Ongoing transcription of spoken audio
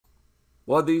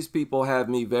Well, these people have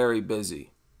me very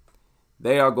busy.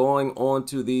 They are going on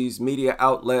to these media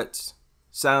outlets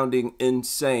sounding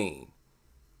insane.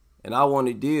 And I want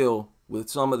to deal with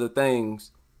some of the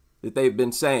things that they've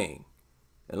been saying.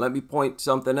 And let me point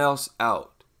something else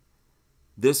out.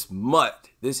 This mutt,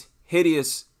 this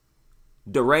hideous,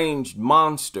 deranged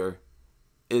monster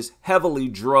is heavily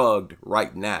drugged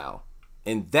right now.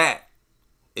 And that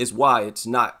is why it's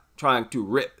not trying to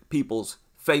rip people's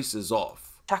faces off.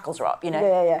 Shackles are up, you know?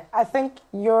 Yeah. I think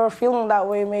you're feeling that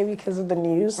way maybe because of the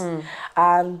news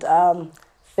and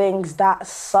things that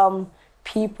some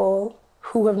people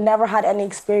who have never had any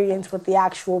experience with the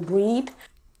actual breed.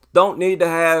 Don't need to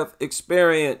have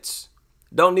experience.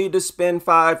 Don't need to spend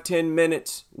 5-10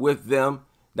 minutes with them.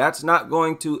 That's not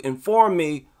going to inform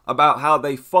me about how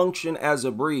they function as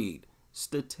a breed.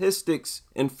 Statistics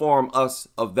inform us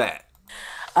of that.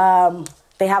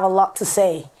 They have a lot to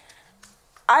say.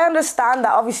 I understand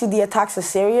that obviously the attacks are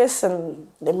serious and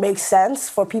it makes sense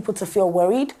for people to feel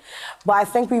worried, but I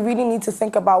think we really need to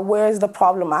think about where is the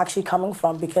problem actually coming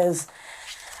from, because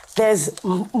there's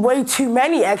way too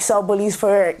many XL bullies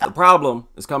for... The problem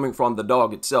is coming from the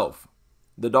dog itself.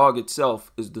 The dog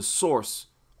itself is the source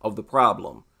of the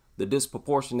problem. The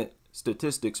disproportionate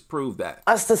statistics prove that.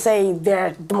 Us to say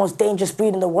they're the most dangerous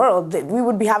breed in the world, we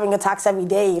would be having attacks every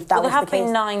day if that was the case. There have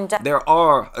been 9 deaths. There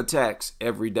are attacks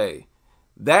every day.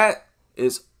 That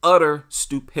is utter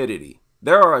stupidity.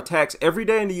 There are attacks every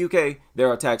day in the UK. There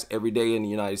are attacks every day in the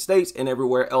United States and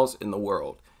everywhere else in the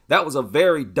world. That was a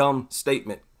very dumb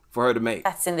statement for her to make.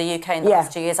 Deaths in the UK in the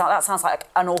last 2 years. That sounds like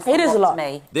an awful lot to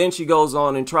me. Then she goes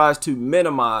on and tries to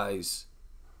minimize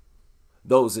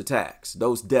those attacks,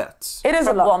 those deaths. It is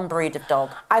a lot. One breed of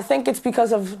dog. I think it's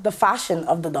because of the fashion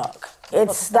of the dog.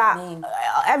 It's that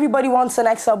everybody wants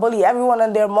an XL bully. Everyone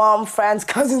and their mom, friends,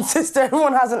 cousin, sister,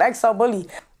 everyone has an XL bully.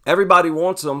 Everybody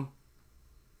wants them.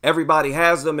 Everybody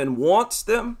has them and wants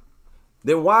them.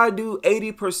 Then why do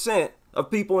 80%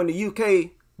 of people in the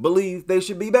UK believe they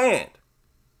should be banned?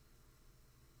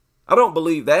 I don't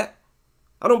believe that.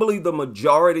 I don't believe the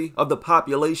majority of the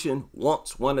population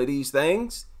wants one of these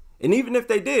things. And even if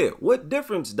they did, what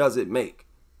difference does it make?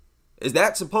 Is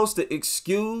that supposed to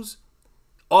excuse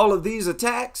all of these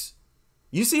attacks?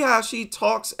 You see how she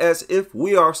talks as if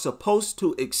we are supposed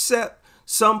to accept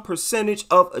some percentage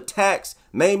of attacks,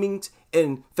 maimings,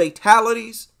 and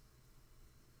fatalities?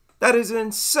 That is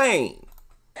insane.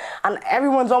 And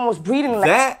everyone's almost breeding like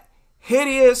that.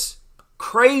 Hideous,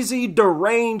 crazy,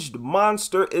 deranged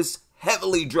monster is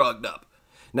heavily drugged up.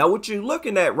 Now, what you're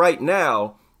looking at right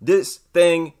now, this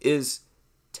thing is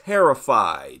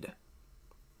terrified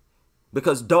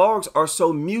because dogs are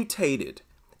so mutated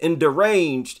and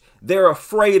deranged, they're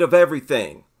afraid of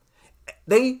everything.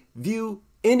 They view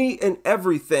any and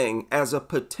everything as a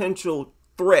potential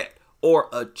threat or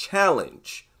a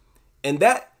challenge. And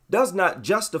that does not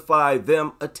justify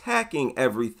them attacking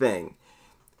everything.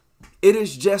 It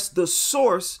is just the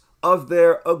source of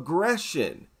their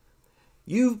aggression.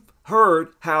 You've heard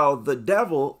how the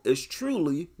devil is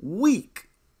truly weak.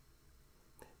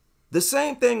 The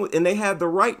same thing, and they have the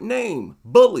right name,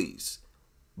 bullies.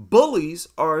 Bullies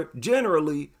are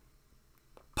generally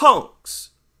punks.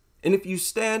 And if you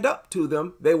stand up to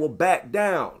them, they will back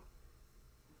down.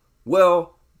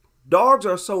 Well, dogs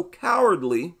are so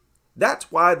cowardly,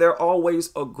 that's why they're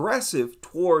always aggressive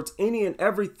towards any and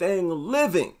everything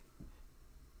living.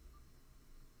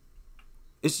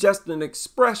 It's just an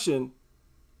expression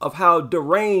of how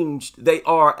deranged they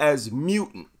are as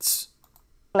mutants.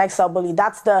 XL bully,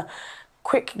 that's the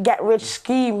quick get-rich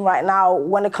scheme right now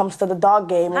when it comes to the dog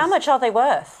game. How much are they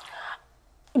worth?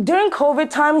 During COVID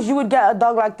times, you would get a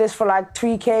dog like this for like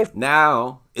 $3K.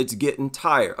 Now it's getting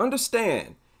tired.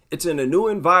 Understand, it's in a new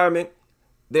environment.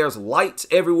 There's lights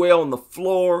everywhere on the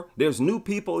floor. There's new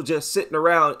people just sitting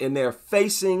around and they're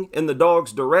facing in the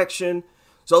dog's direction.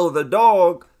 So the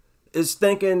dog is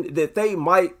thinking that they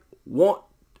might want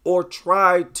or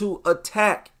try to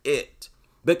attack it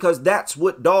because that's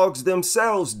what dogs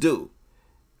themselves do.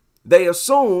 They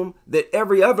assume that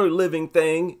every other living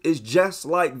thing is just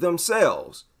like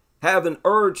themselves, have an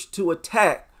urge to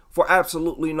attack for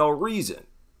absolutely no reason.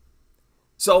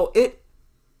 So it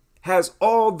has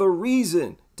all the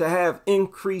reason to have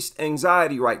increased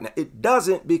anxiety right now. It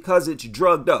doesn't because it's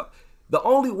drugged up. The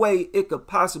only way it could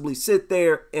possibly sit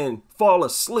there and fall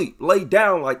asleep, lay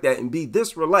down like that and be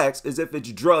this relaxed is if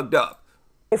it's drugged up.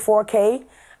 4K,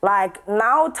 like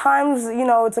now times, you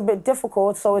know, it's a bit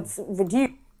difficult, so it's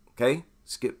reduced. Okay,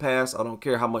 skip past, I don't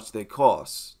care how much they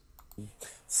cost.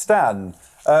 Stan,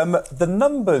 the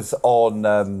numbers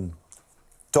on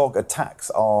dog attacks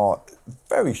are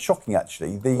very shocking,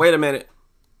 actually. Wait a minute.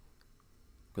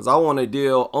 because I want to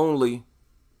deal only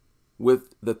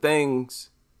with the things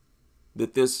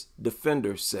that this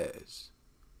defender says,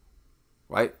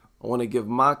 right? I want to give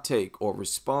my take or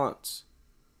response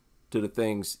to the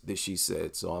things that she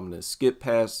said. So I'm going to skip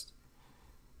past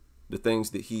the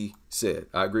things that he said.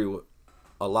 I agree with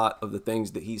a lot of the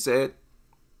things that he said,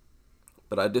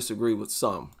 but I disagree with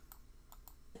some.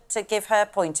 To give her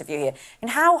point of view here.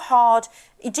 And how hard,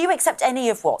 do you accept any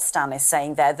of what Stan is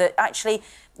saying there, that actually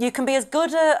you can be as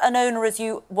good an owner as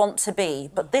you want to be,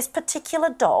 but this particular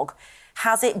dog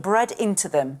has it bred into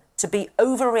them to be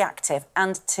overreactive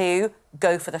and to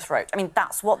go for the throat? I mean,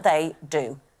 that's what they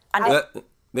do. And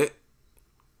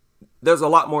there's a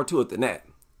lot more to it than that.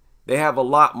 They have a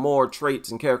lot more traits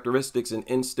and characteristics and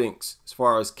instincts as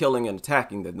far as killing and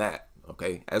attacking than that,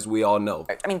 okay, as we all know.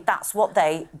 I mean, that's what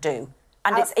they do.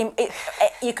 And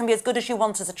you can be as good as you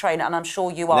want as a trainer, and I'm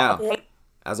sure you are. Now,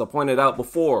 as I pointed out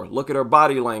before, look at her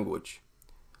body language.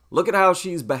 Look at how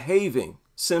she's behaving,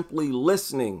 simply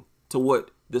listening to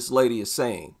what this lady is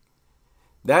saying.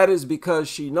 That is because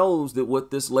she knows that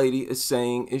what this lady is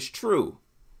saying is true.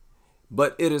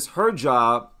 But it is her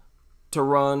job to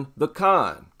run the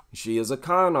con. She is a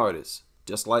con artist,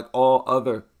 just like all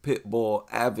other pit bull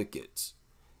advocates.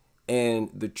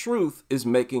 And the truth is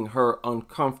making her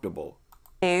uncomfortable.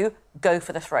 You go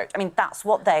for the throat. I mean, that's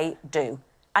what they do.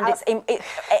 And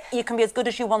you can be as good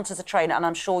as you want as a trainer, and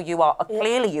I'm sure you are.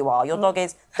 Clearly you are. Your dog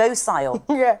is docile.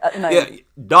 Yeah,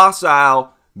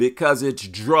 docile because it's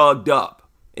drugged up.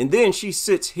 And then she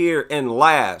sits here and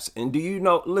laughs. And do you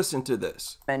know, listen to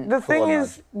this. The thing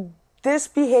is, this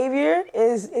behavior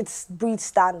it's breed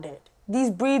standard.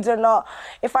 These breeds are not,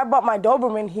 if I brought my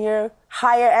Doberman here,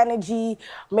 higher energy,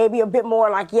 maybe a bit more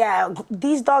like, yeah,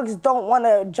 these dogs don't want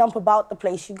to jump about the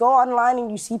place. You go online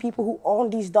and you see people who own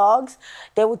these dogs,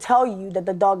 they will tell you that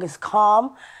the dog is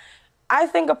calm. I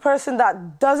think a person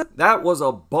that doesn't... That was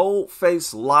a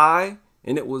bold-faced lie,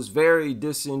 and it was very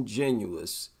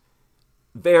disingenuous,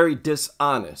 very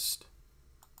dishonest.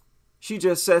 She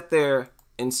just sat there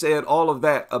and said all of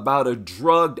that about a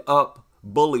drugged-up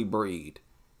bully breed.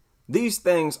 These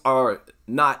things are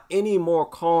not any more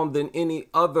calm than any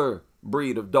other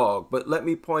breed of dog. But let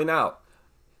me point out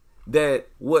that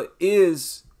what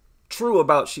is true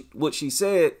about what she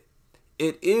said,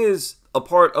 it is a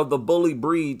part of the bully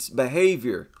breed's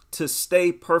behavior to stay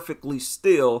perfectly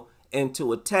still and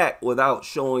to attack without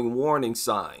showing warning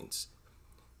signs.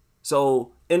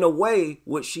 So in a way,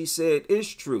 what she said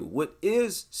is true. What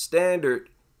is standard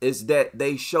is that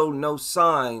they show no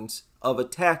signs of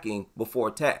attacking before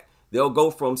attack. They'll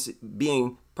go from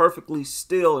being perfectly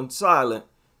still and silent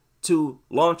to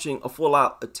launching a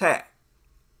full-out attack.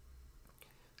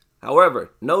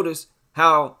 However, notice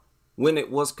how when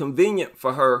it was convenient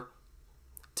for her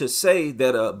to say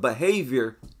that a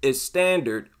behavior is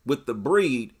standard with the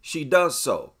breed, she does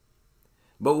so.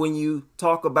 But when you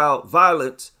talk about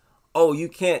violence, oh, you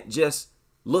can't just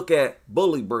look at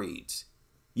bully breeds.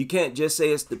 You can't just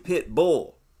say it's the pit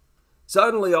bull.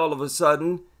 Suddenly, all of a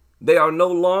sudden, they are no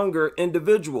longer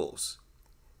individuals,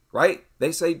 right?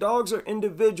 They say dogs are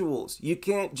individuals. You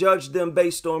can't judge them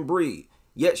based on breed.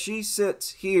 Yet she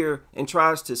sits here and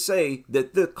tries to say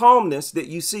that the calmness that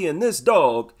you see in this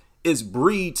dog is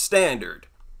breed standard.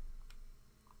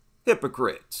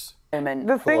 Hypocrites.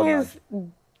 The thing is,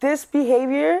 this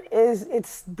behavior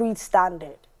it's breed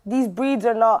standard. These breeds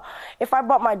are not, if I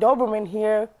brought my Doberman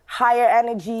here, higher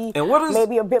energy, and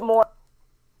maybe a bit more.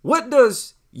 What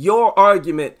does your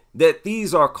argument that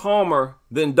these are calmer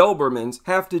than Dobermans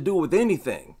have to do with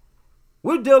anything?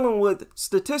 We're dealing with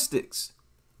statistics.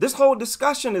 This whole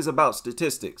discussion is about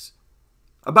statistics,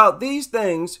 about these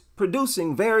things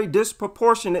producing very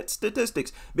disproportionate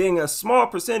statistics, being a small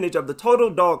percentage of the total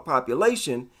dog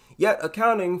population, yet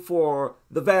accounting for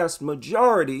the vast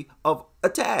majority of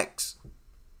attacks.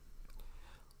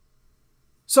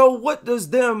 So what does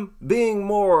them being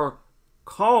more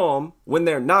calm when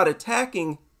they're not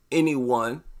attacking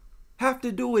anyone have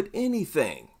to do with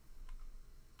anything?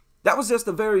 That was just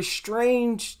a very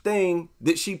strange thing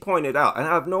that she pointed out, and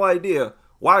I have no idea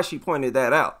why she pointed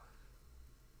that out.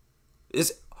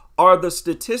 Are the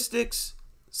statistics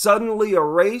suddenly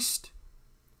erased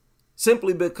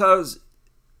simply because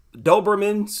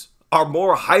Dobermans are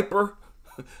more hyper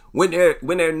when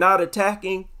they're not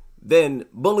attacking than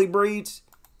bully breeds?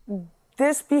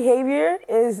 This behavior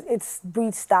it's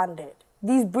breed standard.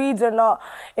 These breeds are not,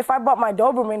 if I brought my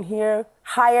Doberman here,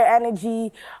 higher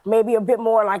energy, maybe a bit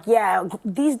more like, yeah,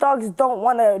 these dogs don't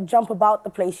want to jump about the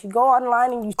place. You go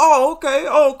online and you...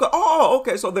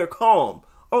 Okay, so they're calm.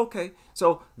 Okay,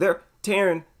 so they're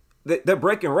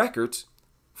breaking records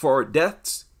for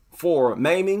deaths, for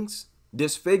maimings,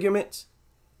 disfigurements,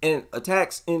 and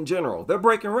attacks in general. They're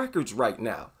breaking records right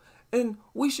now. And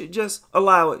we should just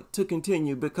allow it to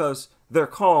continue because they're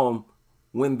calm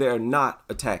when they're not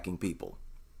attacking people.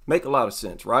 Make a lot of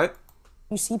sense, right?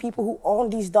 You see people who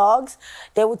own these dogs,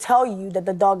 they will tell you that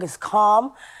the dog is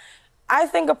calm. I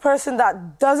think a person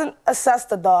that doesn't assess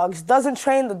the dogs, doesn't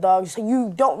train the dogs,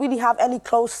 you don't really have any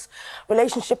close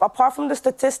relationship apart from the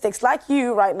statistics. Like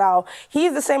you right now,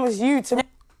 he's the same as you to me.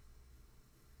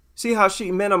 See how she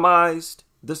minimized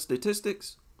the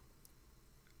statistics?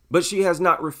 But she has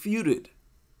not refuted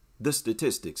the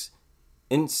statistics.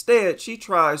 Instead, she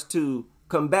tries to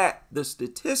combat the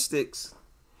statistics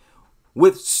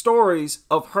with stories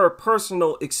of her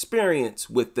personal experience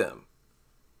with them.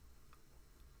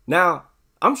 Now,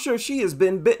 I'm sure she has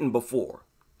been bitten before.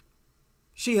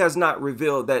 She has not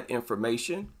revealed that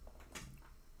information.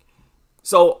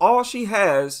 So all she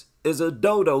has is a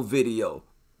dodo video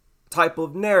type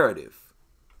of narrative.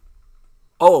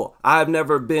 Oh, I've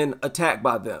never been attacked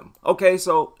by them. Okay,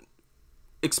 so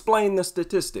explain the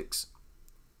statistics.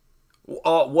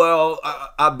 Well,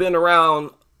 I've been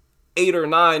around 8 or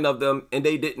 9 of them and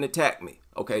they didn't attack me.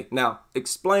 Okay, now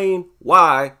explain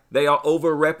why they are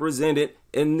overrepresented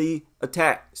in the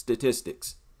attack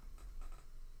statistics.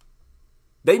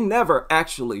 They never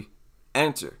actually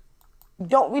answer. You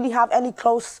don't really have any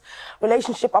close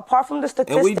relationship apart from the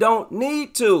statistics. And we don't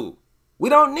need to. We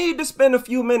don't need to spend a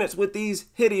few minutes with these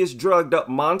hideous drugged up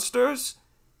monsters.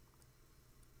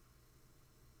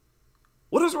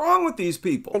 What is wrong with these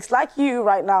people? It's like you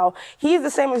right now. He's the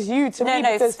same as you to me.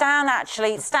 No, because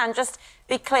Stan, just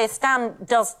be clear, Stan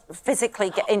does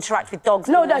physically interact with dogs.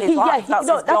 No, all his life. That's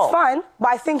his that's job. fine. But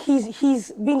I think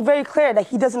he's been very clear that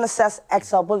he doesn't assess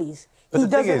XL bullies. But He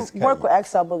the thing doesn't is, work Kate- with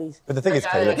XL bullies. But the thing is,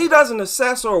 Caleb, He doesn't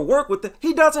assess or work with them.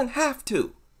 He doesn't have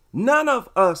to. None of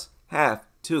us have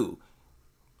to.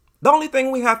 The only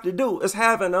thing we have to do is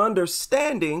have an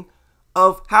understanding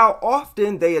of how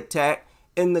often they attack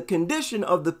and the condition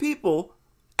of the people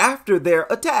after they're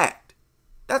attacked.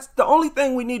 That's the only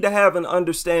thing we need to have an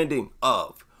understanding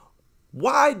of.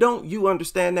 Why don't you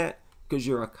understand that? Because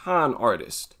you're a con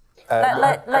artist.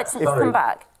 Let's come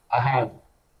back. I have.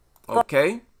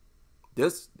 Okay?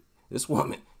 This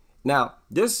woman. Now,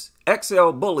 this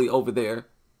XL bully over there,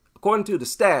 according to the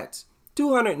stats,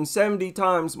 270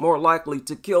 times more likely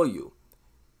to kill you.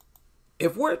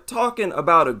 If we're talking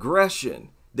about aggression,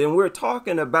 then we're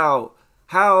talking about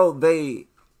how they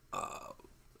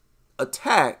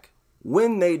attack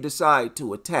when they decide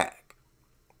to attack.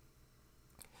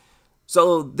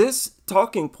 So this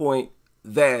talking point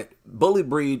that bully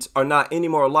breeds are not any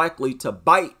more likely to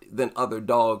bite than other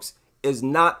dogs is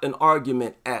not an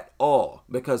argument at all,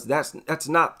 because that's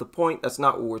not the point. That's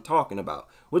not what we're talking about.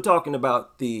 We're talking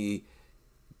about the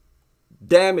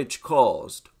damage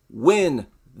caused when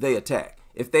they attack.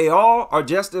 If they all are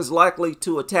just as likely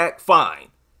to attack, fine.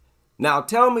 Now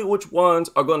tell me which ones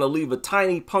are going to leave a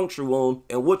tiny puncture wound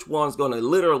and which one's going to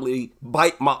literally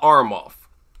bite my arm off.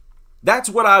 That's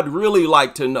what I'd really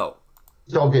like to know.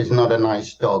 Dog is not a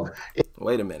nice dog.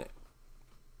 Wait a minute.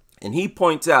 And he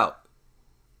points out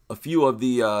a few of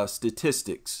the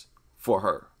statistics for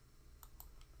her.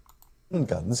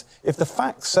 guns, if the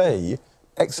facts say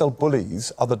XL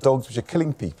bullies are the dogs which are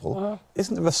killing people,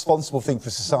 isn't the responsible thing for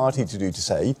society to do to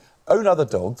say, own other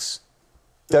dogs,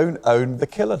 don't own the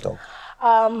killer dog?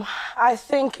 I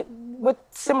think,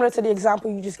 similar to the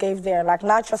example you just gave there, like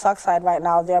nitrous oxide right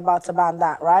now, they're about to ban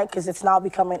that, right? Because it's now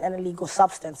becoming an illegal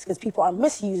substance because people are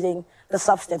misusing the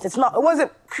substance. It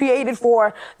wasn't created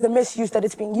for the misuse that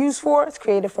it's being used for. It's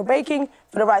created for baking,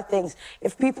 for the right things.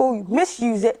 If people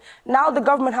misuse it, now the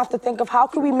government has to think of how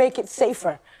can we make it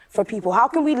safer for people? How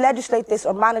can we legislate this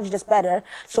or manage this better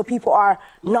so people are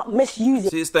not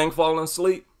misusing? See this thing falling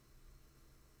asleep?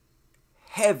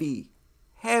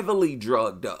 Heavily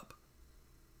drugged up.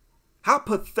 How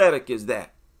pathetic is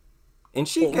that? And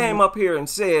she came up here and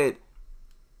said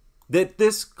that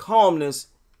this calmness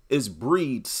is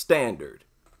breed standard.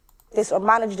 This or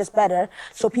manage this better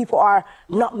so people are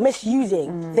not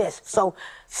misusing this. So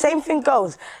same thing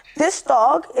goes. This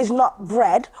dog is not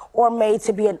bred or made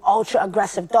to be an ultra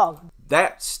aggressive dog.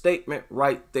 That statement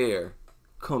right there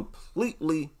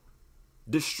completely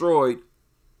destroyed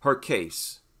her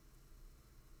case.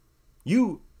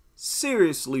 You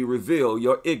seriously reveal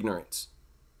your ignorance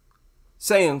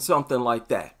saying something like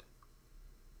that.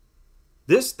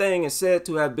 This thing is said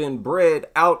to have been bred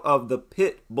out of the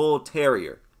pit bull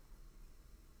terrier.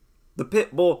 The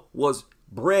pit bull was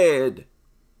bred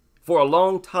for a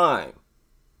long time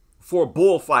for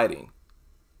bullfighting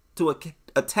to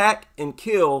attack and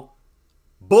kill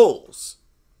bulls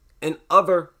and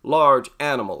other large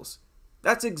animals.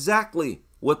 That's exactly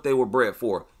what they were bred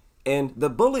for. And the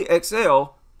Bully XL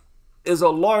is a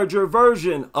larger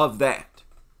version of that.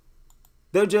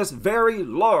 They're just very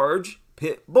large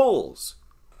pit bulls.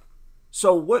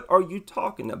 So what are you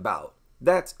talking about?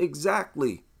 That's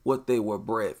exactly what they were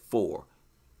bred for.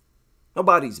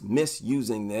 Nobody's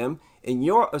misusing them. And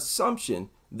your assumption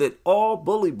that all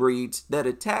bully breeds that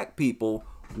attack people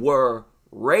were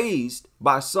raised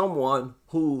by someone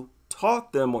who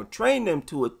taught them or trained them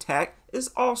to attack is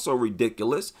also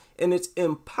ridiculous, and it's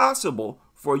impossible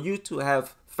for you to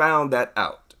have found that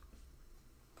out.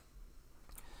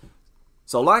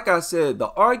 So like I said, the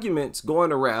arguments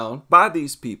going around by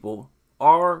these people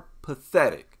are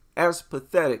pathetic as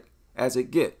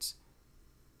it gets.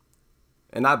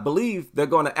 And I believe they're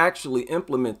going to actually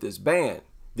implement this ban.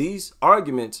 These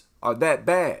arguments are that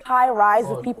bad. High rise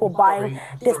of people buying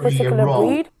this particular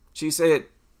breed. She said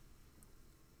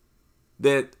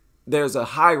that there's a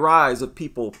high rise of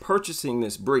people purchasing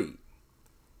this breed.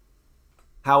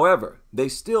 However, they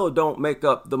still don't make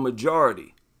up the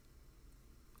majority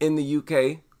in the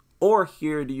UK or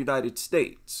here in the United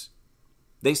States.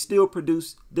 They still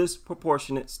produce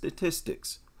disproportionate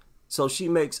statistics. So she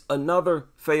makes another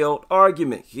failed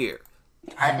argument here.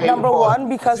 Number one,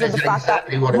 because of the fact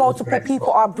that multiple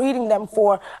people are breeding them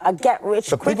for a get-rich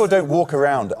quick. But people don't walk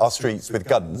around our streets with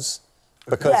guns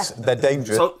because they're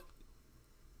dangerous. So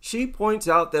she points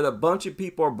out that a bunch of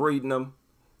people are breeding them.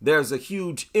 There's a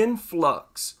huge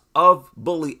influx of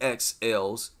Bully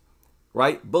XLs,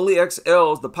 right? Bully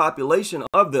XLs, the population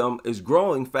of them is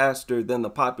growing faster than the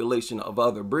population of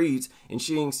other breeds. And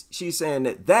she's saying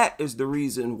that that is the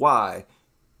reason why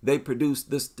they produce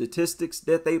the statistics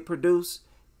that they produce.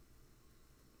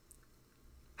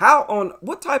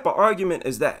 What type of argument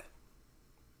is that?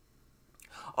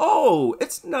 Oh,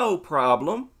 it's no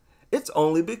problem. It's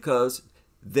only because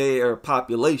their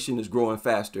population is growing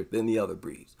faster than the other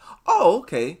breeds. Oh,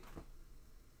 okay.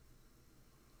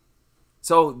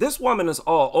 So this woman is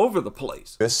all over the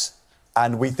place.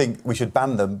 And we think we should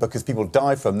ban them because people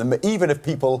die from them, even if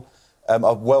people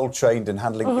are well trained in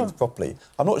handling things properly.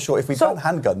 I'm not sure if we ban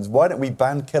handguns, why don't we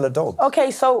ban killer dogs? Okay,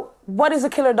 so what is a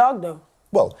killer dog, though?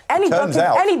 Well, any dog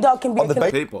can be a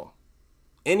killer. People,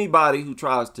 anybody who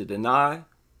tries to deny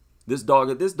this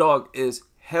dog is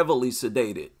heavily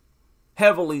sedated.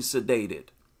 Heavily sedated.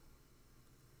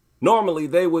 Normally,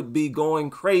 they would be going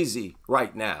crazy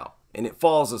right now, and it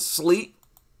falls asleep.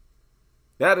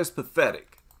 That is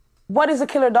pathetic. What is a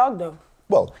killer dog, though?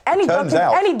 Well, any dog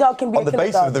can be on the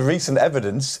basis of the recent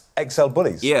evidence, XL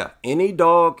bullies. Yeah, any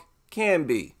dog can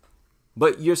be.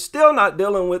 But you're still not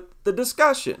dealing with the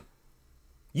discussion.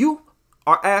 You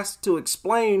are asked to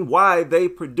explain why they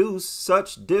produce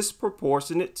such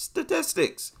disproportionate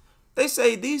statistics. They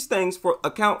say these things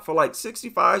account for like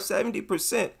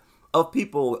 65-70% of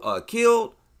people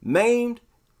killed, maimed,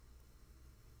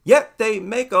 yet they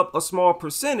make up a small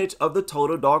percentage of the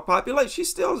total dog population. She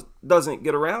still doesn't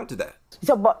get around to that.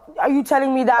 So, but are you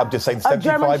telling me that I'm just saying a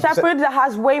German Shepherd that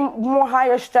has way more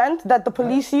higher strength that the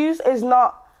police use is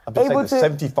not able to...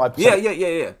 75%.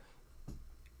 Yeah.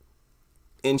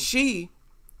 And she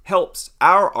helps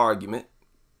our argument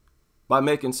by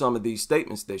making some of these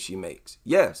statements that she makes.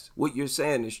 Yes, what you're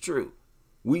saying is true.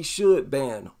 We should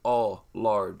ban all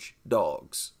large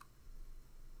dogs.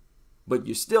 But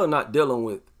you're still not dealing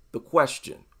with the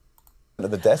question.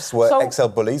 The deaths were XL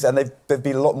bullies, and there've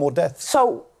been a lot more deaths.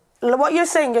 So what you're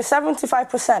saying, your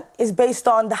 75% is based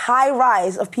on the high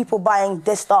rise of people buying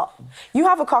this dog. You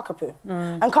have a cockapoo,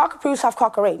 and cockapoos have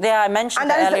cocker rate. Yeah, I mentioned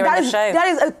that earlier in the show. That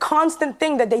is a constant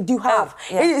thing that they do have.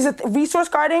 It is a resource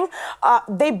guarding.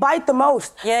 They bite the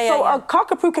most. A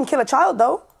cockapoo can kill a child,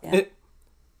 though. Yeah.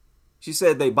 She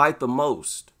said they bite the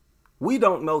most. We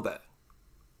don't know that.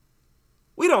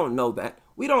 We don't know that.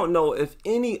 We don't know if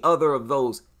any other of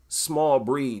those small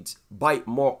breeds bite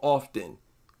more often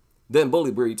than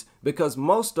bully breeds, because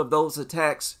most of those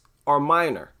attacks are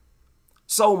minor.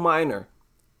 So minor,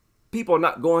 people are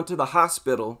not going to the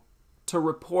hospital to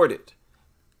report it.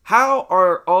 How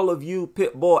are all of you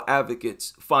pit bull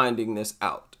advocates finding this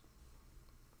out?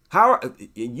 How are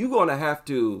you going to have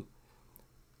to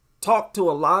talk to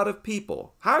a lot of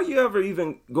people? How are you ever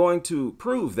even going to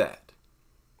prove that?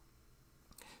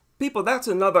 People, that's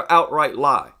another outright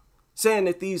lie, saying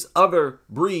that these other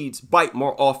breeds bite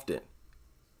more often.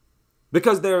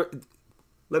 Because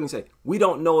we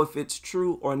don't know if it's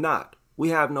true or not. We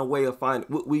have no way of finding.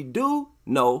 What we do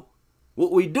know,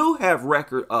 what we do have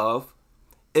record of,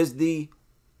 is the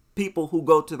people who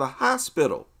go to the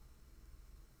hospital.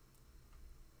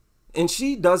 And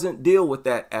she doesn't deal with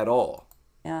that at all.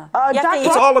 Yeah.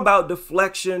 It's all about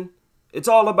deflection It's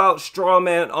all about straw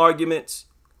man arguments,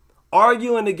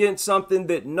 arguing against something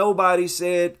that nobody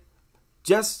said,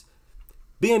 just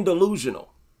being delusional.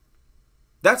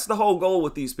 That's the whole goal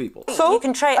with these people. So You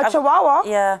can trade- a Chihuahua.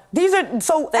 Yeah. These are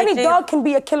so They any do. dog can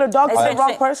be a killer dog for the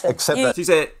wrong person. Except You- that She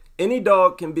said, any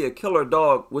dog can be a killer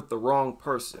dog with the wrong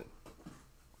person.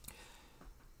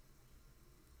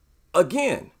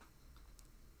 Again,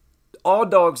 all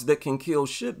dogs that can kill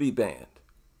should be banned.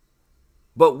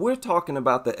 But we're talking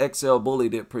about the XL bully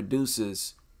that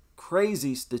produces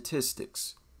crazy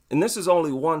statistics. And this is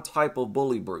only one type of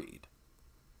bully breed.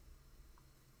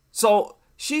 So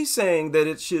she's saying that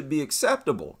it should be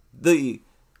acceptable. The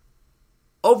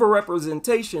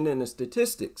overrepresentation in the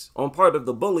statistics on part of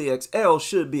the Bully XL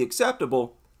should be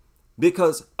acceptable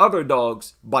because other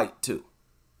dogs bite too.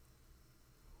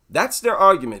 That's their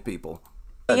argument, people.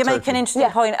 You make an interesting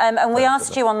point. And we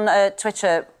asked you on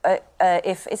Twitter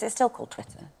is it still called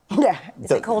Twitter? Yeah.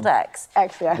 Is it called X?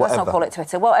 X, yeah. Let's not Whatever. call it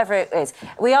Twitter. Whatever it is.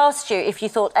 We asked you if you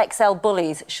thought XL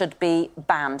bullies should be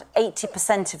banned.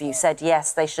 80% of you said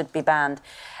yes, they should be banned.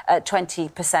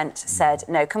 20% said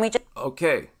no. Can we just...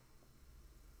 Okay.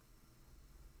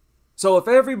 So if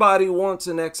everybody wants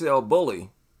an XL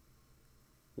bully,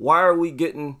 why are we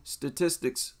getting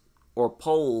statistics or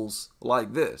polls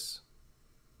like this?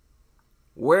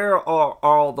 Where are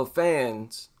all the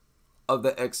fans of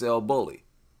the XL bully?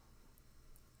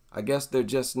 I guess they're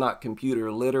just not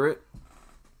computer literate.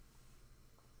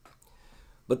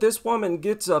 But this woman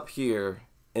gets up here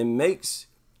and makes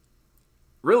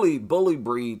really bully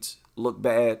breeds look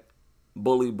bad,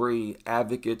 bully breed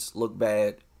advocates look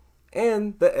bad,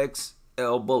 and the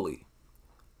XL bully.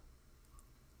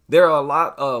 There are a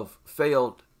lot of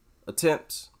failed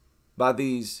attempts by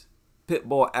these pit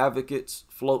bull advocates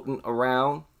floating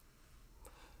around.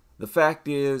 The fact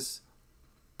is,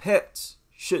 pets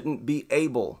shouldn't be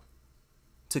able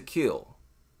to kill,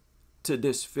 to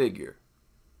disfigure.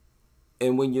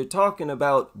 And when you're talking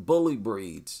about bully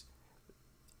breeds,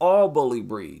 all bully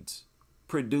breeds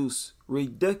produce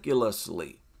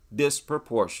ridiculously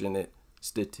disproportionate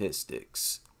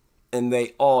statistics, and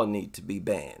they all need to be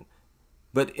banned.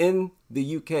 But in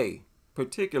the UK,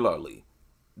 particularly,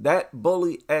 that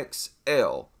Bully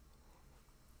XL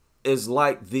is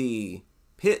like the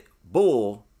pit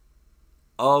bull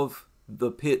of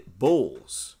the pit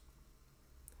bulls.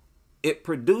 It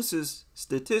produces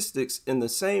statistics in the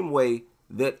same way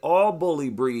that all bully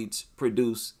breeds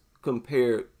produce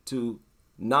compared to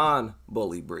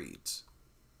non-bully breeds.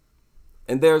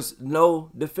 And there's no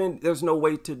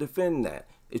way to defend that.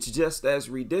 It's just as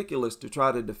ridiculous to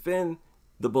try to defend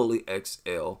the Bully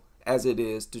XL as it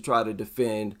is to try to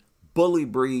defend bully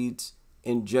breeds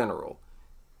in general.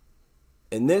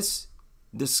 And this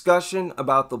discussion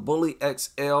about the Bully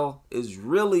XL is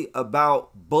really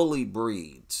about bully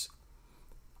breeds.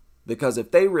 Because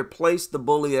if they replace the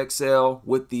Bully XL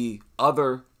with the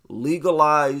other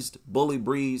legalized bully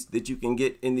breeds that you can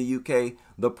get in the UK,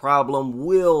 the problem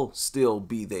will still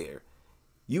be there.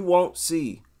 You won't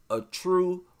see a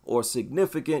true or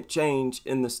significant change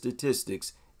in the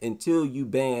statistics until you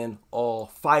ban all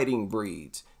fighting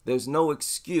breeds. There's no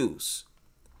excuse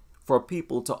for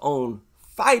people to own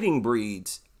fighting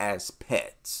breeds as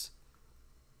pets.